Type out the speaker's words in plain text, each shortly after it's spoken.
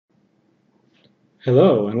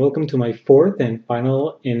Hello and welcome to my fourth and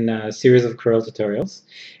final in a series of Corel tutorials.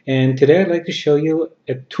 And today I'd like to show you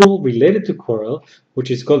a tool related to Corel,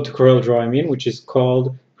 which is called to CorelDraw, which is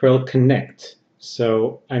called Corel Connect.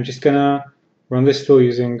 So I'm just gonna run this tool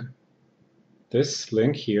using this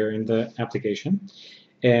link here in the application.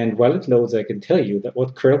 And while it loads, I can tell you that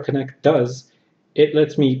what Corel Connect does, it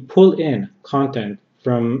lets me pull in content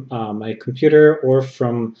from my computer or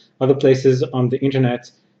from other places on the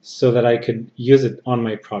internet so that I could use it on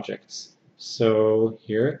my projects. So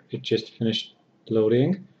here, it just finished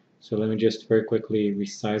loading. So let me just very quickly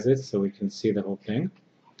resize it so we can see the whole thing.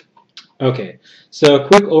 Okay, so a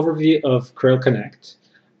quick overview of Corel Connect.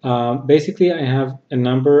 Basically, I have a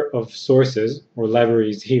number of sources or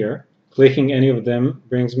libraries here. Clicking any of them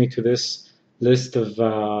brings me to this list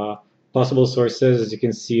of possible sources. As you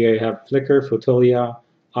can see, I have Flickr, Fotolia,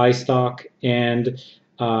 iStock, and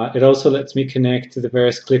it also lets me connect to the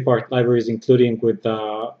various clip art libraries, including with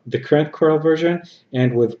the current Corel version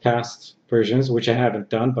and with past versions, which I haven't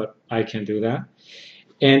done, but I can do that.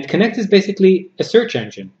 And Connect is basically a search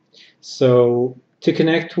engine. So to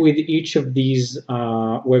connect with each of these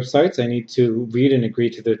websites, I need to read and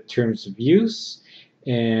agree to the terms of use,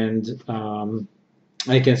 and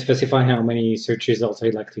I can specify how many search results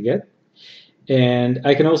I'd like to get. And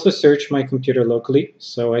I can also search my computer locally,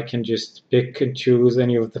 so I can just pick and choose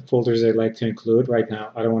any of the folders I'd like to include. Right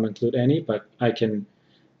now, I don't want to include any, but I can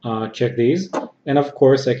check these. And of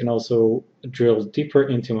course, I can also drill deeper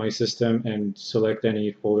into my system and select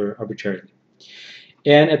any folder arbitrarily.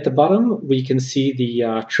 And at the bottom, we can see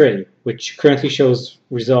the tray, which currently shows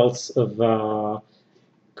results of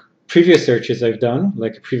previous searches I've done,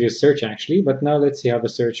 like a previous search actually. But now let's see how the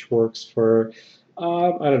search works for,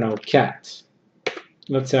 I don't know, cat.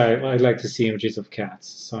 Let's say I'd like to see images of cats.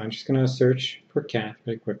 So I'm just going to search for cat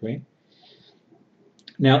very quickly.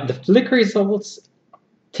 Now, the Flickr results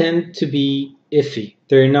tend to be iffy.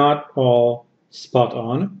 They're not all spot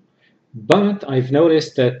on. But I've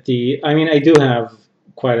noticed that I do have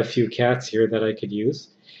quite a few cats here that I could use.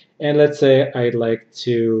 And let's say I'd like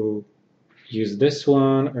to use this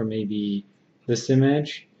one or maybe this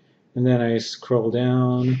image. And then I scroll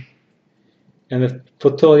down. And the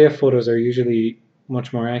Fotolia photos are usually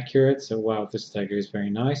much more accurate. So wow, this tiger is very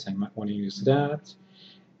nice. I might want to use that.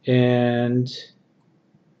 And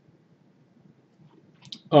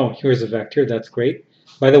oh, here's a vector. That's great.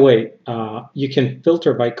 By the way, you can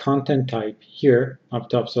filter by content type here up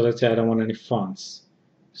top. So let's say I don't want any fonts.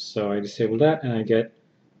 So I disable that and I get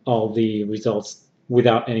all the results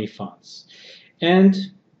without any fonts. And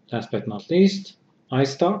last but not least,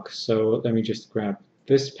 iStock. So let me just grab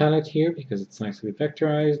this palette here because it's nicely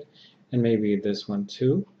vectorized, and maybe this one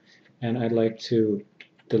too. And I'd like to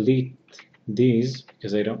delete these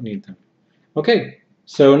because I don't need them. Okay.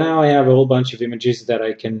 So now I have a whole bunch of images that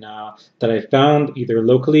I can that I found either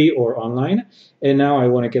locally or online, and now I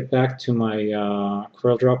want to get back to my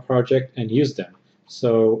CorelDraw project and use them.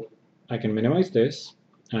 So I can minimize this,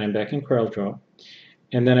 and I'm back in CorelDraw,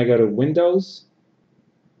 and then I go to Windows,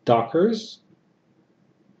 Dockers,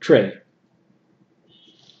 Tray,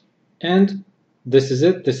 and this is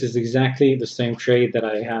it. This is exactly the same tray that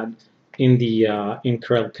I had in the in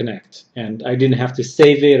Corel Connect, and I didn't have to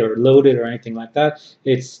save it or load it or anything like that.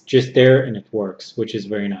 It's just there and it works, which is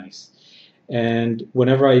very nice. And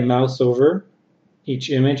whenever I mouse over each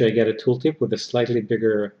image, I get a tooltip with a slightly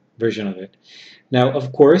bigger version of it. Now,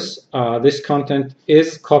 of course, this content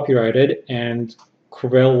is copyrighted, and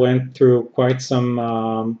Corel went through quite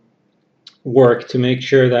some work to make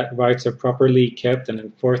sure that rights are properly kept and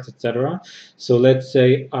enforced, etc. So let's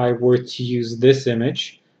say I were to use this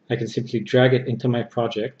image. I can simply drag it into my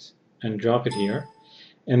project and drop it here.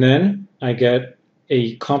 And then I get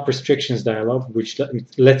a comp restrictions dialog, which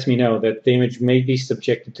lets me know that the image may be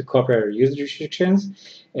subjected to copyright or user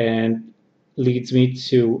restrictions, and leads me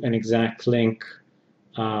to an exact link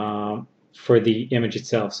for the image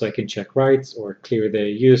itself. So I can check rights or clear the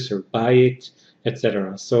use or buy it,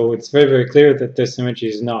 etc. So it's very, very clear that this image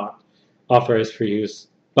is not authorized for use,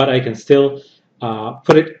 but I can still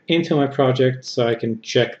put it into my project so I can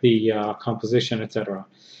check the composition, etc.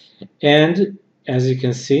 And as you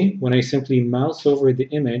can see, when I simply mouse over the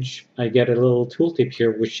image, I get a little tooltip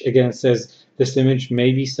here, which again says this image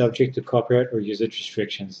may be subject to copyright or usage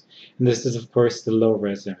restrictions. And this is, of course, the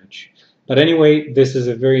low-res image. But anyway, this is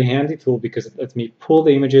a very handy tool because it lets me pull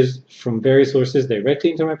the images from various sources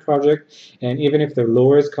directly into my project. And even if they're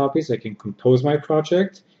low-res copies, I can compose my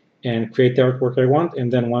project and create the artwork I want,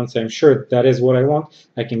 and then once I'm sure that is what I want,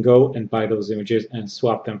 I can go and buy those images and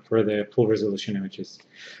swap them for the full resolution images.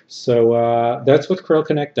 So that's what Corel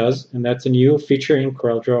Connect does, and that's a new feature in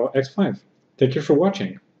CorelDraw X5. Thank you for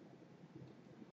watching.